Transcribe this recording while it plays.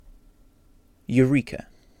Eureka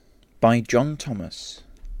by John Thomas,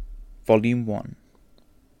 Volume 1.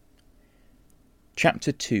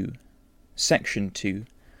 Chapter 2, Section 2,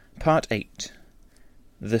 Part 8,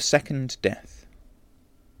 The Second Death.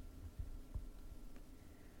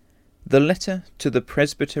 The letter to the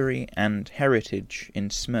Presbytery and Heritage in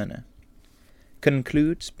Smyrna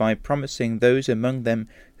concludes by promising those among them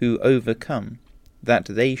who overcome that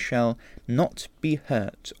they shall not be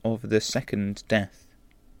hurt of the second death.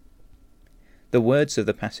 The words of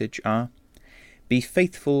the passage are, "Be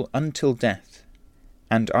faithful until death,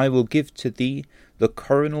 and I will give to thee the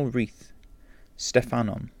coronal wreath,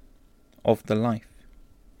 Stephanon, of the life.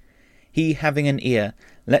 He having an ear,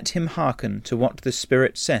 let him hearken to what the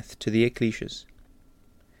Spirit saith to the ecclesias.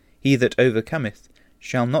 He that overcometh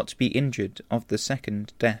shall not be injured of the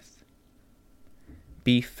second death.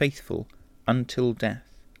 Be faithful until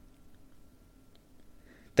death."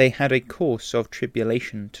 They had a course of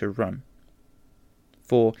tribulation to run.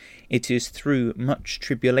 For it is through much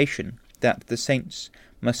tribulation that the saints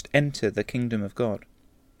must enter the kingdom of God,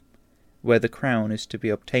 where the crown is to be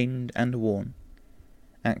obtained and worn.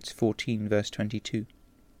 Acts 14, verse 22.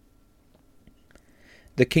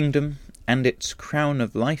 The kingdom and its crown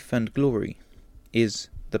of life and glory is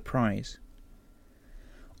the prize.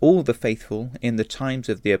 All the faithful in the times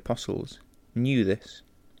of the apostles knew this.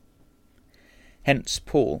 Hence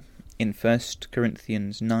Paul, in 1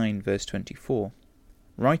 Corinthians 9, verse 24,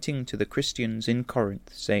 writing to the Christians in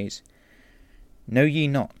Corinth, says, "Know ye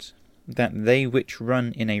not that they which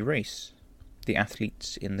run in a race, the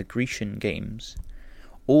athletes in the Grecian games,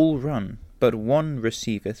 all run, but one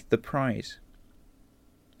receiveth the prize?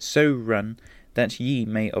 So run that ye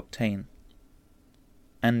may obtain.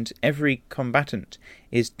 And every combatant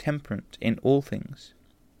is temperate in all things,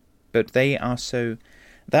 but they are so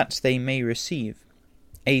that they may receive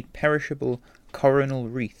a perishable coronal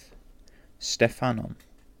wreath, Stephanon,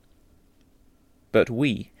 but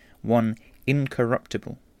we one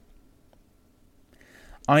incorruptible.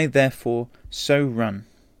 I therefore so run,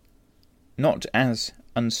 not as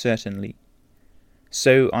uncertainly,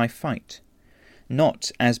 so I fight,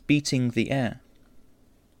 not as beating the air,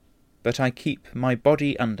 but I keep my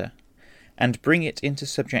body under, and bring it into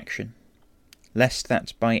subjection, lest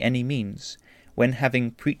that by any means, when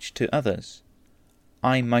having preached to others,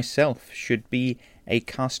 I myself should be a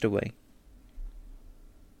castaway."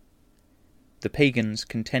 The pagans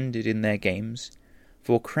contended in their games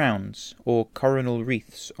for crowns or coronal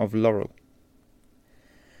wreaths of laurel,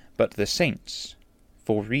 but the saints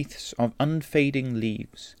for wreaths of unfading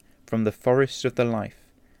leaves from the forest of the life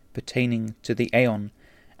pertaining to the aeon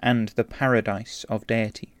and the paradise of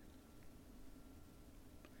deity.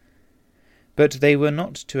 But they were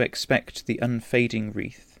not to expect the unfading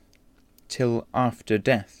wreath till after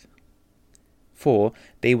death, for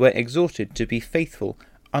they were exhorted to be faithful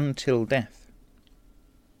until death.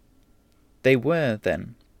 They were,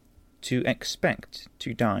 then, to expect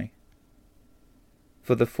to die,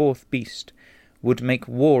 for the fourth beast would make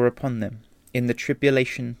war upon them in the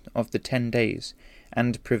tribulation of the 10 days,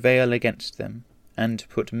 and prevail against them, and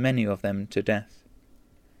put many of them to death.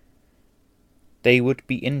 They would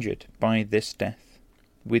be injured by this death,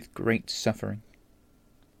 with great suffering.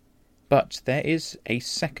 But there is a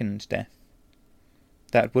second death,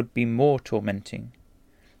 that would be more tormenting,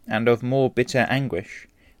 and of more bitter anguish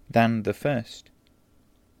than the first.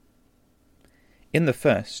 In the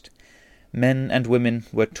first, men and women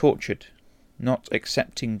were tortured, not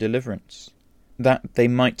accepting deliverance, that they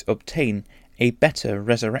might obtain a better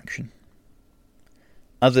resurrection.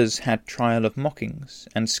 Others had trial of mockings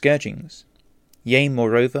and scourgings, yea,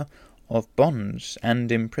 moreover, of bonds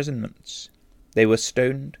and imprisonments. They were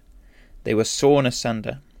stoned, they were sawn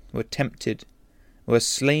asunder, were tempted, were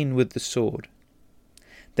slain with the sword.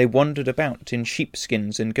 They wandered about in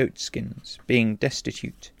sheepskins and goatskins, being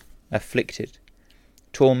destitute, afflicted,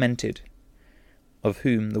 tormented, of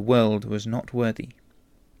whom the world was not worthy.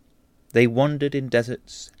 They wandered in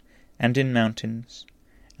deserts, and in mountains,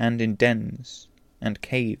 and in dens and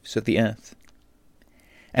caves of the earth.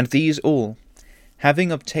 And these all,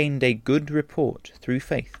 having obtained a good report through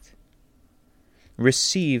faith,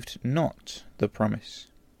 received not the promise,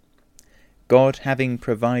 God having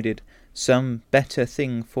provided some better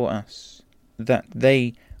thing for us, that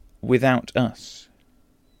they without us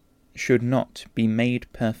should not be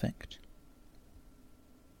made perfect.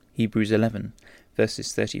 Hebrews 11,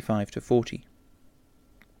 verses 35 to 40.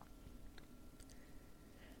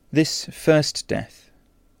 This first death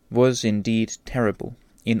was indeed terrible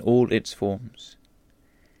in all its forms.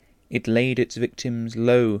 It laid its victims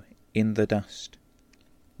low in the dust,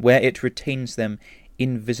 where it retains them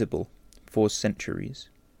invisible for centuries.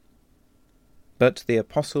 But the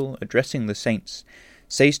apostle, addressing the saints,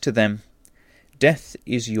 says to them, Death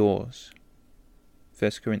is yours.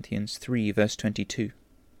 1 Corinthians 3, verse 22.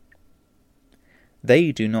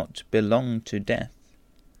 They do not belong to death,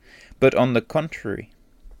 but on the contrary,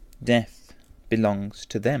 death belongs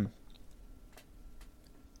to them.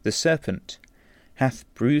 The serpent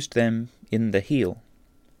hath bruised them in the heel,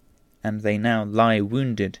 and they now lie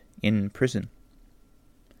wounded in prison.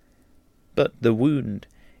 But the wound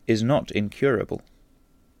is not incurable.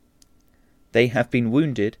 They have been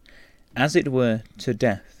wounded, as it were, to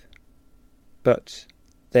death, but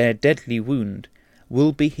their deadly wound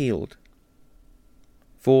will be healed.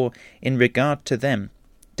 For in regard to them,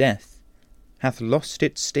 death hath lost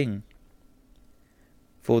its sting.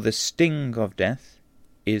 For the sting of death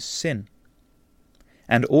is sin,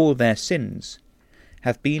 and all their sins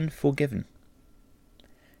have been forgiven,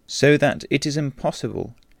 so that it is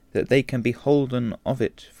impossible that they can be holden of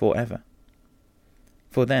it for ever.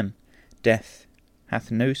 For them death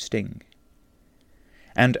hath no sting,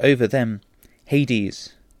 and over them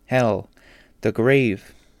Hades, hell, the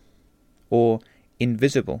grave, or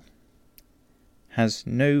invisible, has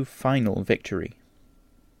no final victory.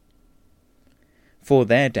 For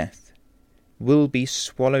their death will be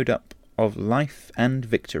swallowed up of life and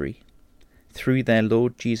victory through their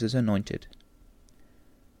Lord Jesus anointed.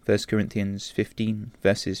 1 Corinthians 15,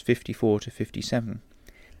 verses 54 to 57,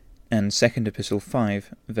 and 2 Epistle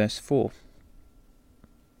 5, verse 4.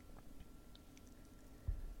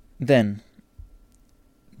 Then,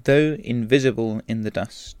 though invisible in the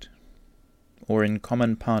dust, or in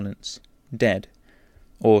common parlance, dead,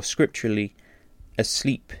 or scripturally,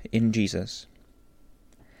 asleep in Jesus,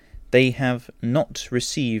 they have not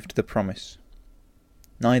received the promise,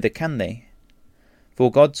 neither can they, for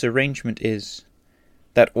God's arrangement is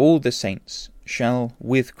that all the saints shall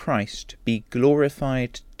with Christ be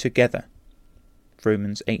glorified together.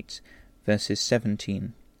 Romans 8, verses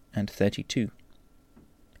 17 and 32.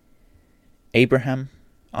 Abraham,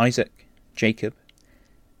 Isaac, Jacob,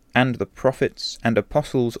 and the prophets and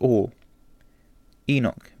apostles all,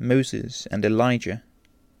 Enoch, Moses, and Elijah,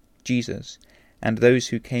 Jesus, and those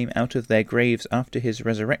who came out of their graves after his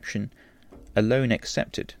resurrection, alone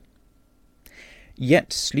excepted,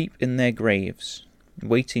 yet sleep in their graves,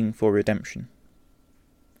 waiting for redemption.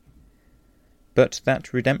 But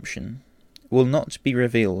that redemption will not be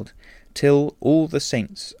revealed till all the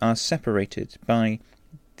saints are separated by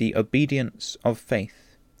the obedience of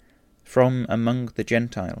faith from among the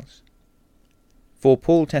Gentiles. For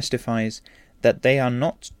Paul testifies that they are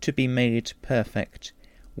not to be made perfect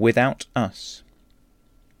without us.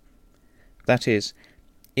 That is,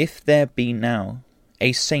 if there be now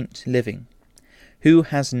a saint living who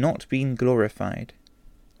has not been glorified,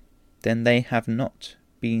 then they have not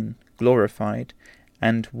been glorified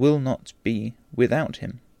and will not be without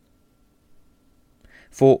him.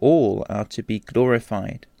 For all are to be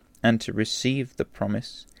glorified and to receive the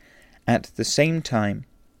promise at the same time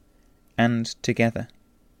and together.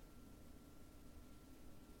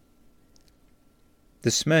 The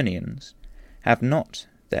Smyrnians have not,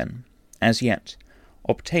 then, as yet,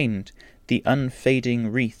 obtained the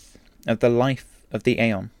unfading wreath of the life of the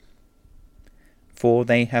aeon, for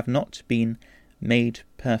they have not been made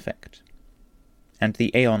perfect, and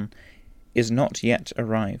the aeon is not yet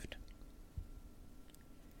arrived.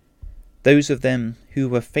 Those of them who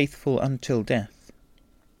were faithful until death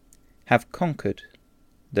have conquered,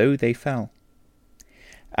 though they fell,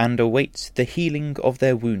 and await the healing of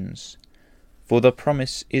their wounds, for the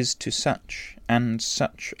promise is to such and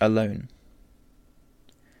such alone.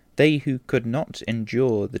 They who could not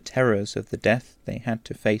endure the terrors of the death they had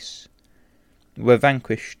to face were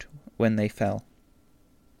vanquished when they fell.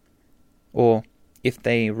 Or, if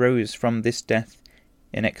they rose from this death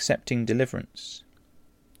in accepting deliverance,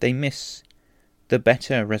 they miss the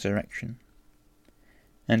better resurrection,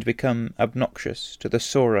 and become obnoxious to the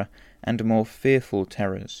sorer and more fearful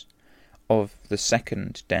terrors of the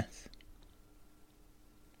second death.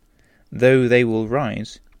 Though they will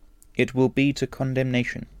rise, it will be to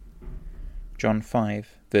condemnation. John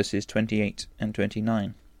 5, verses 28 and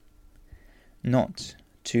 29. Not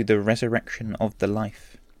to the resurrection of the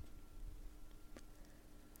life.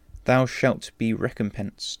 Thou shalt be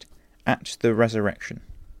recompensed at the resurrection.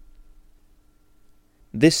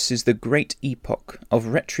 This is the great epoch of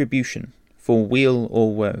retribution for weal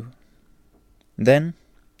or woe. Then,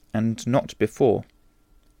 and not before,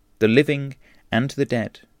 the living and the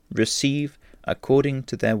dead receive according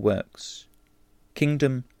to their works,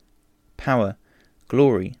 kingdom, power,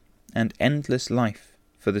 glory, and endless life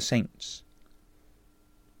for the saints.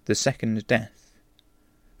 The second death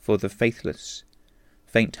for the faithless,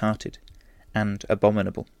 faint-hearted, and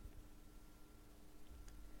abominable.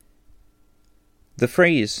 The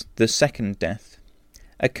phrase, the second death,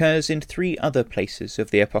 occurs in 3 other places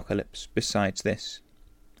of the Apocalypse besides this.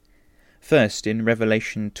 First, in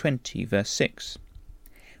Revelation 20, verse 6,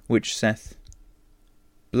 which saith,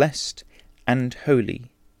 Blessed and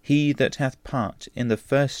holy he that hath part in the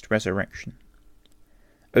first resurrection.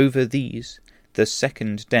 Over these the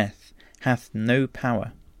second death hath no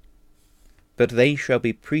power, but they shall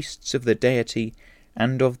be priests of the Deity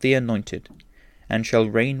and of the Anointed, and shall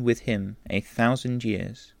reign with him 1,000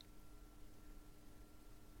 years.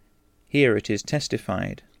 Here it is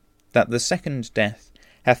testified that the second death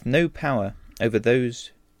hath no power over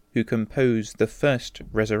those who compose the first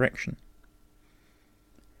resurrection.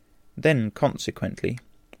 Then, consequently,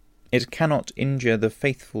 it cannot injure the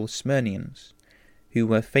faithful Smyrnians, who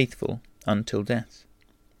were faithful until death.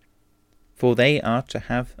 For they are to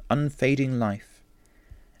have unfading life,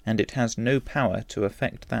 and it has no power to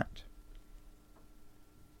affect that.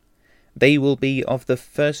 They will be of the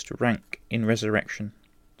first rank in resurrection,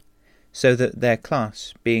 so that their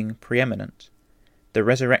class being preeminent, the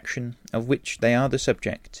resurrection of which they are the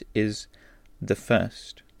subject is the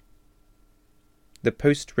first. The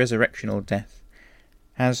post-resurrectional death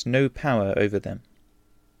has no power over them,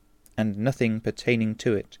 and nothing pertaining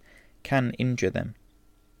to it can injure them.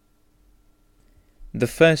 The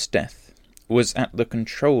first death was at the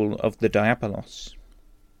control of the Diabolos.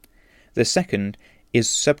 The second is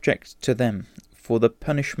subject to them for the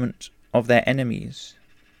punishment of their enemies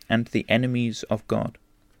and the enemies of God.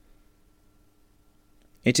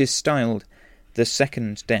 It is styled the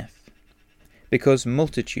second death, because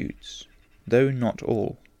multitudes, though not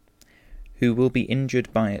all, who will be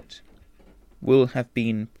injured by it, will have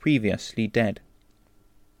been previously dead.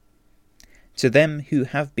 To them who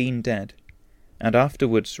have been dead, and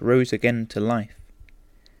afterwards rose again to life,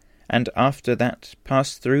 and after that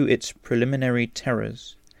passed through its preliminary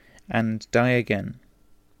terrors, and die again,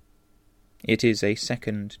 it is a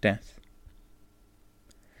second death.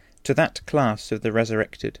 To that class of the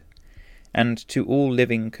resurrected, and to all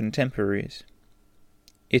living contemporaries,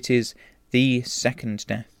 it is the second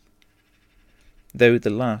death, though the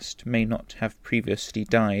last may not have previously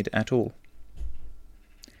died at all.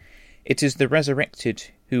 It is the resurrected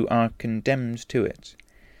who are condemned to it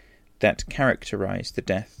that characterize the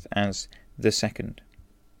death as the second.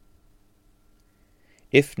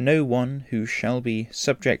 If no one who shall be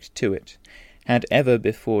subject to it had ever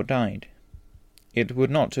before died, it would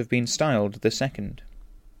not have been styled the second.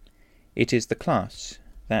 It is the class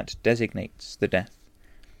that designates the death,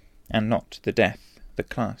 and not the death the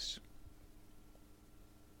class.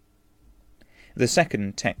 The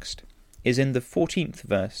second text is in the 14th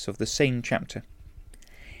verse of the same chapter.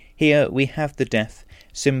 Here we have the death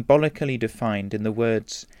symbolically defined in the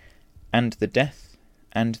words, "And the death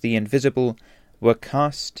and the invisible were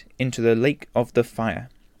cast into the lake of the fire.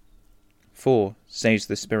 For, says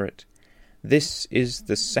the Spirit, this is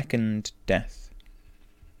the second death."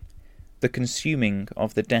 The consuming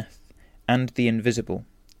of the death and the invisible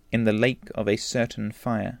in the lake of a certain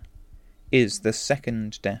fire is the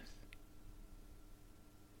second death.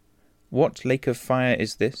 What lake of fire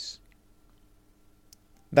is this?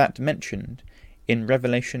 That mentioned in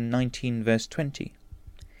Revelation 19 verse 20,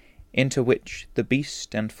 into which the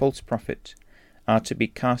beast and false prophet are to be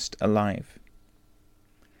cast alive.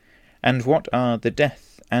 And what are the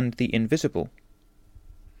death and the invisible?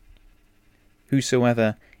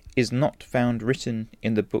 Whosoever is not found written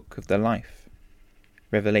in the book of the life.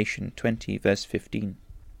 Revelation 20 verse 15.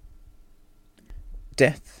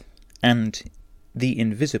 Death and the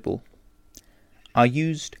invisible are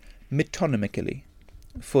used metonymically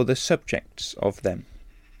for the subjects of them,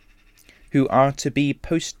 who are to be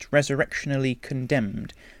post-resurrectionally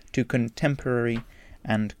condemned to contemporary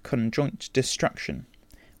and conjoint destruction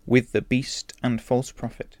with the beast and false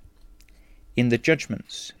prophet, in the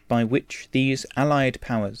judgments by which these allied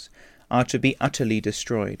powers are to be utterly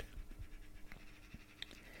destroyed.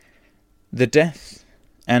 The death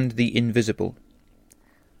and the invisible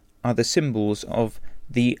are the symbols of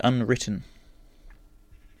the unwritten.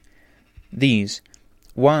 These,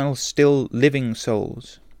 while still living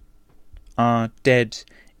souls, are dead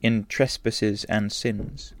in trespasses and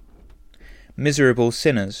sins, miserable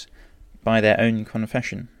sinners by their own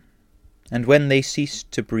confession, and when they cease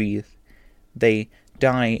to breathe, they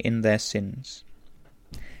die in their sins,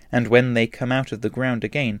 and when they come out of the ground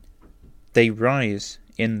again, they rise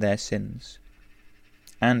in their sins.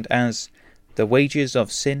 And as the wages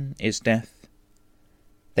of sin is death,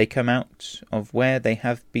 they come out of where they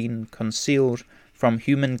have been concealed from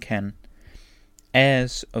human ken,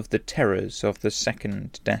 heirs of the terrors of the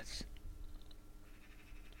second death.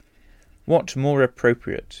 What more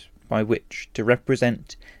appropriate by which to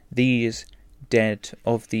represent these dead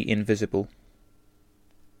of the invisible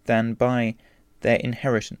than by their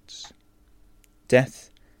inheritance,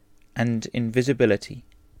 death and invisibility,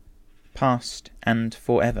 past and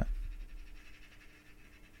for ever?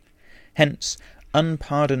 Hence,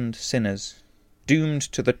 unpardoned sinners, doomed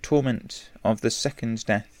to the torment of the second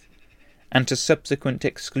death, and to subsequent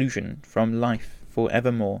exclusion from life for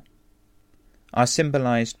evermore, are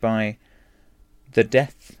symbolized by the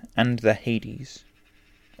death and the Hades,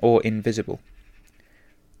 or invisible,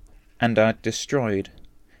 and are destroyed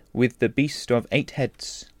with the beast of 8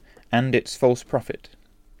 heads and its false prophet,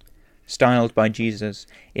 styled by Jesus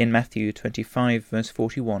in Matthew 25 verse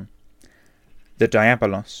 41, the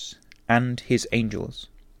Diabolos and his angels,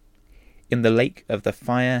 in the lake of the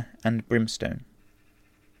fire and brimstone,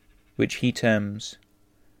 which he terms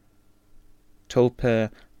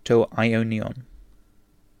Tolper to Ionion,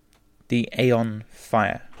 the Aeon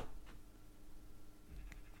fire.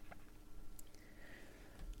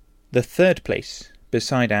 The third place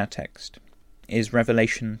beside our text is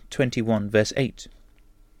Revelation 21 verse 8.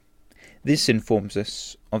 This informs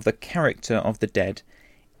us of the character of the dead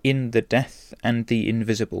in the death and the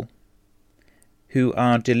invisible, who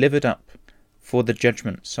are delivered up for the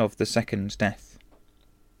judgments of the second death.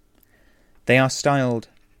 They are styled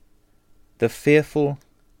the fearful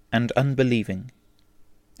and unbelieving,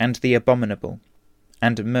 and the abominable,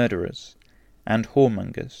 and murderers, and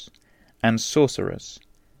whoremongers, and sorcerers,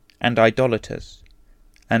 and idolaters,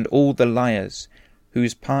 and all the liars,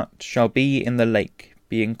 whose part shall be in the lake,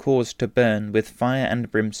 being caused to burn with fire and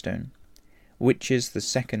brimstone, which is the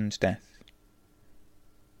second death.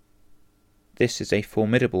 This is a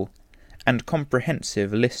formidable and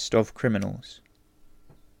comprehensive list of criminals.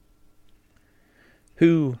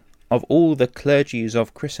 Who, of all the clergies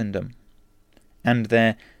of Christendom, and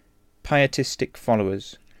their pietistic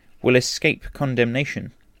followers, will escape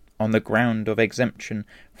condemnation on the ground of exemption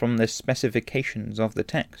from the specifications of the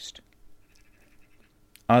text?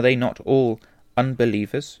 Are they not all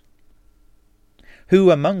unbelievers? Who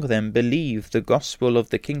among them believe the gospel of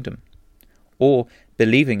the kingdom, or,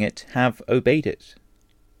 believing it, have obeyed it?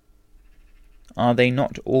 Are they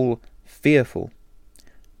not all fearful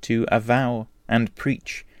to avow and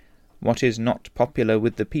preach what is not popular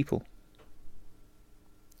with the people?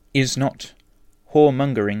 Is not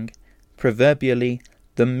whoremongering proverbially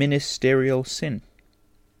the ministerial sin?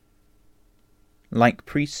 Like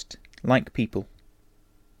priest, like people.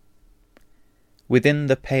 Within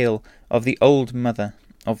the pale of the old mother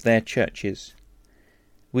of their churches,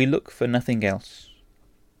 we look for nothing else.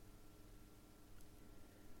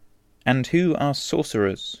 And who are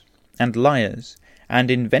sorcerers, and liars,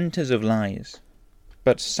 and inventors of lies,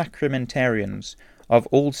 but sacramentarians of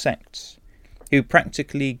all sects, who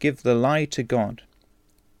practically give the lie to God,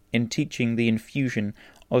 in teaching the infusion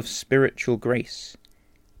of spiritual grace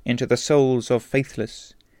into the souls of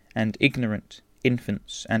faithless and ignorant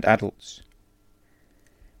infants and adults.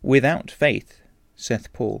 Without faith,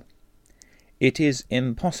 saith Paul, it is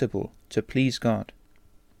impossible to please God.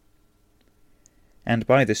 And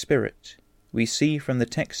by the Spirit we see from the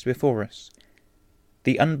text before us,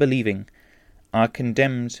 the unbelieving are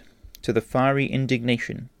condemned to the fiery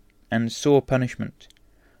indignation and sore punishment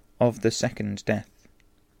of the second death.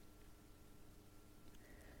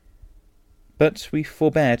 But we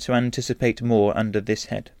forbear to anticipate more under this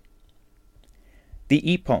head. The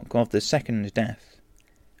epoch of the second death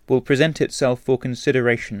will present itself for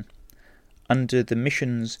consideration under the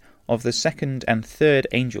missions of the second and third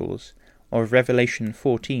angels of Revelation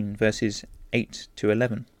 14 verses 8 to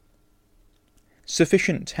 11.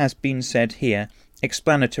 Sufficient has been said here,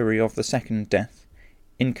 explanatory of the second death,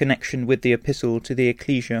 in connection with the epistle to the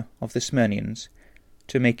ecclesia of the Smyrnians,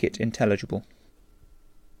 to make it intelligible.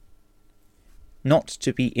 Not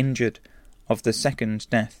to be injured of the second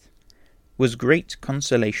death was great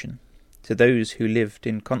consolation to those who lived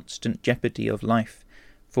in constant jeopardy of life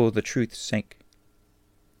for the truth's sake.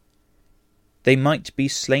 They might be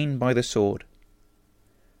slain by the sword,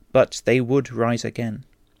 but they would rise again,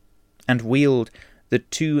 and wield the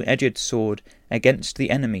two-edged sword against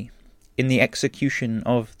the enemy in the execution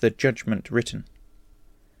of the judgment written.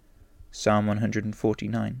 Psalm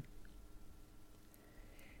 149.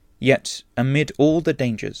 Yet, amid all the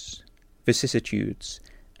dangers, vicissitudes,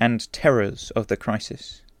 and terrors of the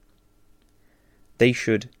crisis, they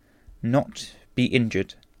should not be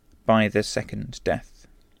injured by the second death.